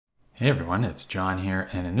Hey everyone, it's John here,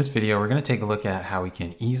 and in this video we're going to take a look at how we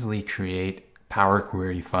can easily create Power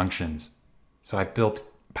Query functions. So I've built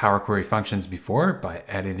Power Query functions before by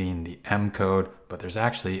editing the M code, but there's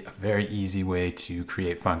actually a very easy way to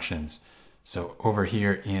create functions. So over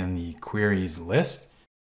here in the queries list,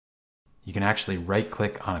 you can actually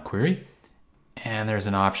right-click on a query, and there's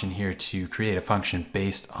an option here to create a function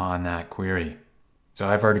based on that query. So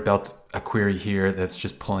I've already built a query here that's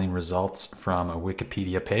just pulling results from a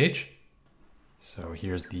Wikipedia page. So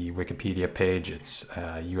here's the Wikipedia page. It's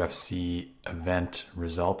a UFC event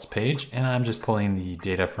results page, and I'm just pulling the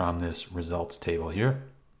data from this results table here.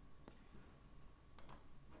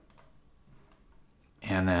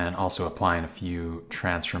 And then also applying a few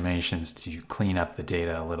transformations to clean up the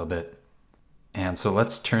data a little bit. And so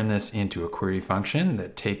let's turn this into a query function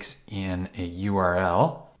that takes in a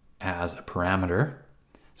URL as a parameter.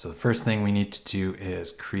 So the first thing we need to do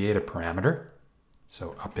is create a parameter.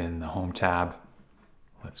 So up in the Home tab,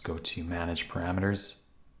 let's go to Manage Parameters,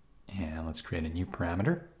 and let's create a new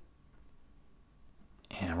parameter.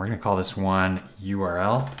 And we're going to call this one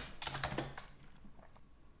URL.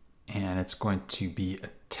 And it's going to be a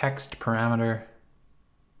text parameter,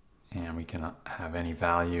 and we can have any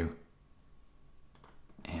value.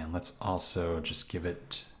 And let's also just give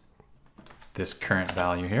it this current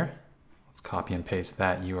value here. Let's copy and paste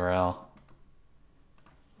that URL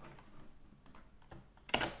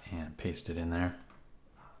and paste it in there.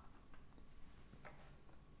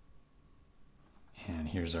 And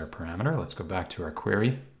here's our parameter. Let's go back to our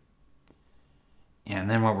query. And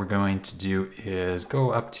then what we're going to do is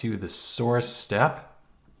go up to the source step,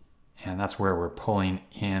 and that's where we're pulling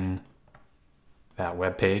in that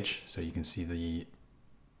web page. So you can see the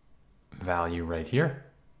value right here,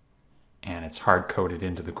 and it's hard-coded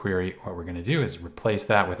into the query. What we're going to do is replace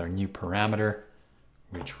that with our new parameter,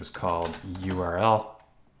 which was called URL.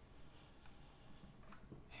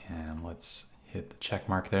 And let's hit the check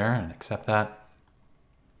mark there and accept that.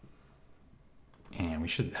 And we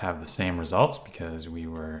should have the same results because we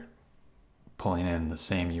were pulling in the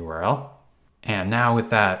same URL. And now with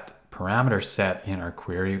that parameter set in our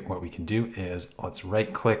query, what we can do is let's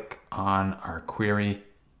right-click on our query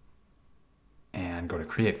and go to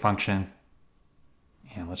Create Function.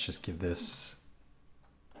 And let's just give this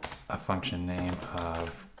a function name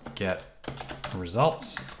of Get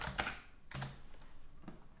Results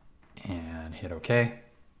and hit OK.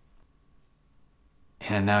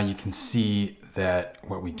 And now you can see that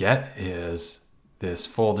what we get is this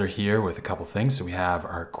folder here with a couple things. So we have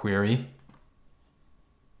our query,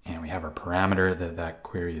 and we have our parameter that that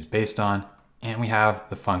query is based on, and we have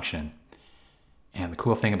the function. And the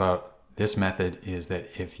cool thing about this method is that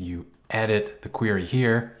if you edit the query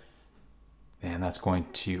here, then that's going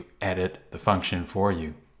to edit the function for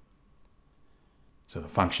you. So the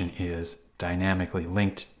function is dynamically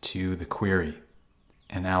linked to the query.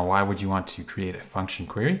 And now why would you want to create a function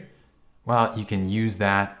query? Well, you can use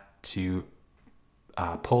that to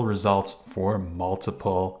pull results for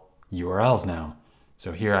multiple URLs now.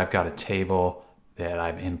 So here I've got a table that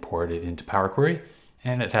I've imported into Power Query,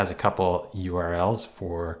 and it has a couple URLs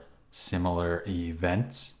for similar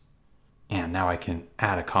events. And now I can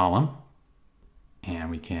add a column,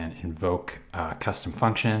 and we can invoke a custom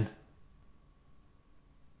function.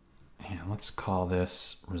 And let's call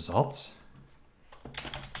this results.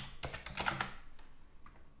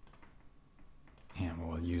 And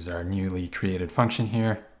we'll use our newly created function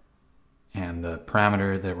here. And the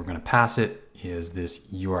parameter that we're going to pass it is this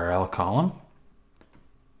URL column.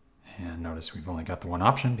 And notice we've only got the one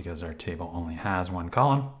option because our table only has one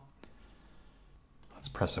column. Let's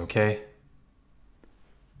press OK.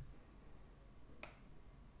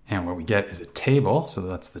 And what we get is a table. So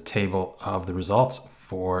that's the table of the results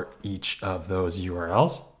for each of those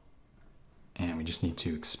URLs. And we just need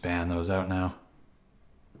to expand those out now.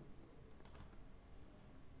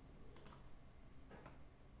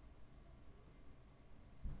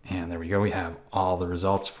 And there we go. We have all the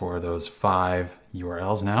results for those 5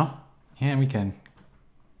 URLs now. And we can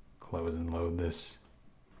close and load this.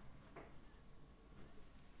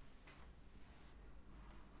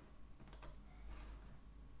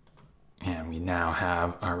 And we now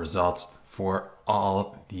have our results for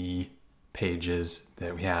all the pages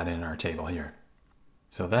that we had in our table here.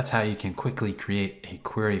 So that's how you can quickly create a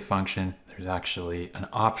query function. There's actually an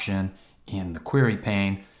option in the query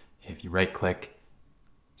pane if you right click.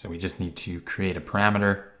 So we just need to create a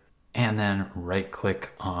parameter and then right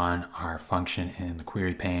click on our function in the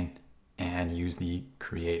query pane and use the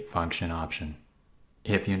create function option.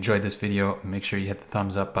 If you enjoyed this video, make sure you hit the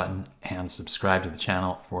thumbs up button and subscribe to the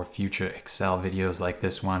channel for future Excel videos like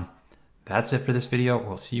this one. That's it for this video.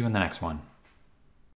 We'll see you in the next one.